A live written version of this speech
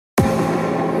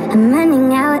I'm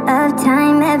running out of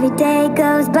time, every day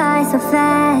goes by so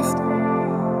fast,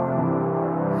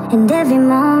 and every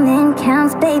moment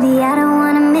counts, baby, I don't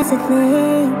wanna miss a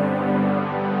thing.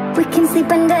 We can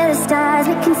sleep under the stars,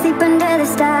 we can sleep under the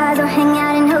stars, or hang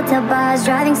out in hotel bars,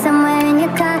 driving somewhere in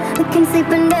your car. We can sleep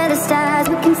under the stars,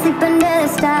 we can sleep under the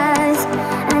stars,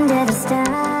 under the stars.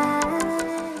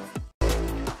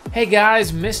 Hey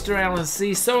guys,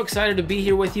 MrAlanC's, so excited to be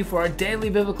here with you for our daily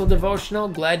biblical devotional.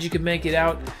 Glad you could make it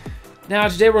out. Now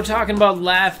today we're talking about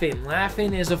laughing.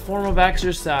 Laughing is a form of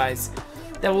exercise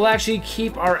that will actually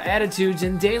keep our attitudes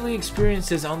and daily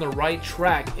experiences on the right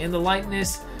track. And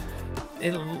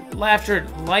laughter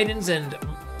lightens and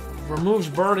removes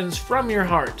burdens from your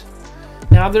heart.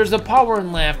 Now there's a power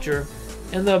in laughter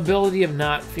and the ability of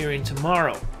not fearing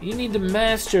tomorrow. You need to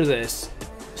master this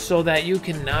so that you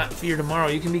can not fear tomorrow.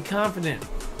 You can be confident.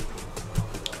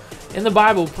 In the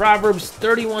Bible, Proverbs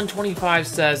 31:25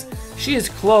 says, "She is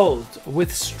clothed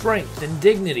with strength and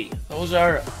dignity." Those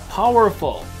are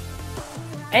powerful.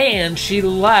 And she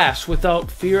laughs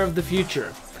without fear of the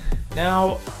future.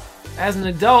 Now, as an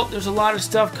adult, there's a lot of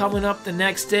stuff coming up the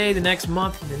next day, the next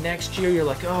month, the next year. You're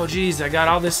like, oh geez, I got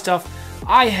all this stuff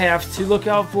I have to look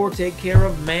out for, take care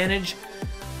of, manage.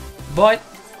 But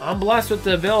I'm blessed with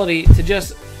the ability to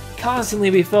just constantly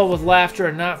be filled with laughter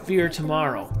and not fear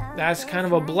tomorrow. That's kind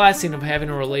of a blessing of having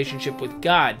a relationship with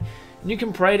God. And you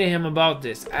can pray to Him about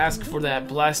this. Ask for that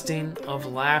blessing of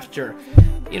laughter.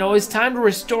 You know, it's time to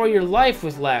restore your life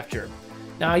with laughter.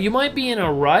 Now, you might be in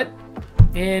a rut,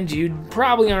 and you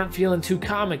probably aren't feeling too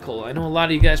comical. I know a lot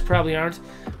of you guys probably aren't.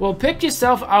 Well, pick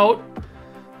yourself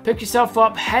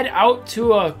up, head out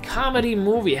to a comedy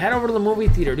movie. Head over to the movie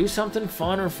theater. Do something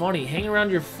fun or funny. Hang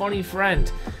around your funny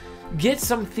friend. Get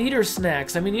some theater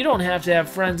snacks. I mean, you don't have to have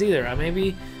friends either.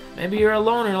 Maybe you're a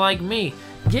loner like me.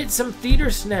 Get some theater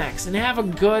snacks and have a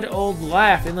good old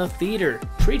laugh in the theater.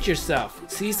 Treat yourself.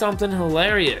 See something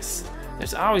hilarious.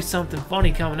 There's always something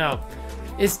funny coming out.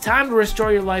 It's time to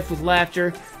restore your life with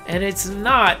laughter, and it's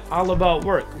not all about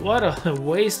work. What a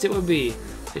waste it would be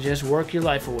to just work your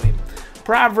life away.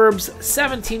 Proverbs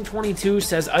 17:22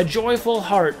 says, "A joyful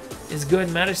heart is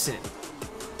good medicine,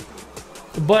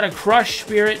 but a crushed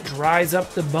spirit dries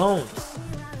up the bones."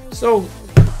 So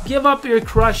give up your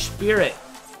crushed spirit.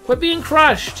 Quit being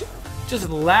crushed. Just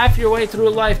laugh your way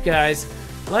through life, guys.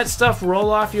 Let stuff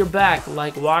roll off your back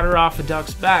like water off a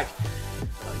duck's back.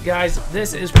 Guys,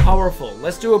 this is powerful.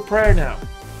 Let's do a prayer now.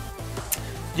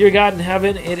 Dear God in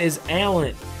heaven, it is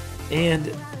Alan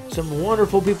and some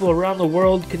wonderful people around the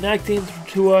world connecting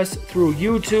to us through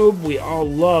YouTube. We all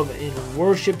love and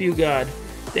worship you, God.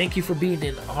 Thank you for being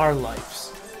in our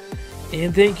lives.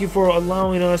 And thank you for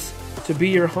allowing us to be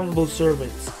your humble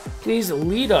servants. Please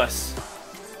lead us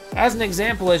as an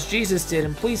example as Jesus did,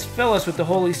 and please fill us with the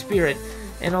Holy Spirit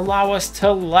and allow us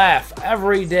to laugh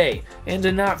every day and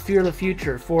to not fear the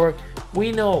future. For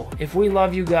we know if we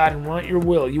love you, God, and want your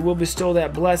will, you will bestow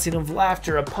that blessing of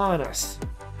laughter upon us.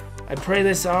 I pray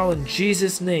this all in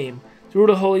Jesus' name, through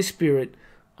the Holy Spirit.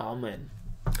 Amen.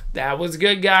 That was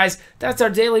good, guys. That's our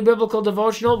daily biblical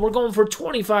devotional. We're going for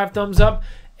 25 thumbs up.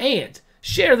 And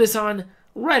share this on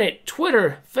Reddit,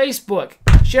 Twitter, Facebook.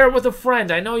 Share it with a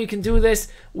friend. I know you can do this.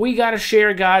 We got to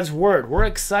share God's word. We're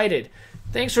excited.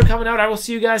 Thanks for coming out. I will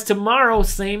see you guys tomorrow,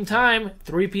 same time,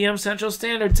 3 p.m. Central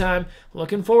Standard Time.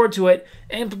 Looking forward to it.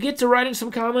 And get to writing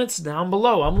some comments down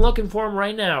below. I'm looking for them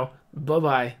right now.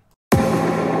 Bye-bye.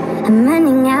 I'm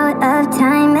running out of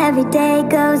time, every day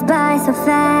goes by so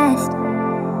fast,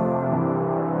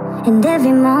 and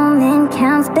every moment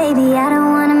counts, baby, I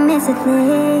don't wanna miss a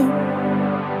thing.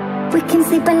 We can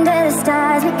sleep under the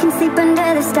stars, we can sleep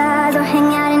under the stars, or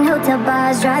hang out in hotel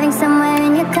bars, driving somewhere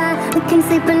in your car. We can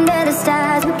sleep under the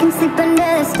stars, we can sleep under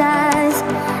the stars.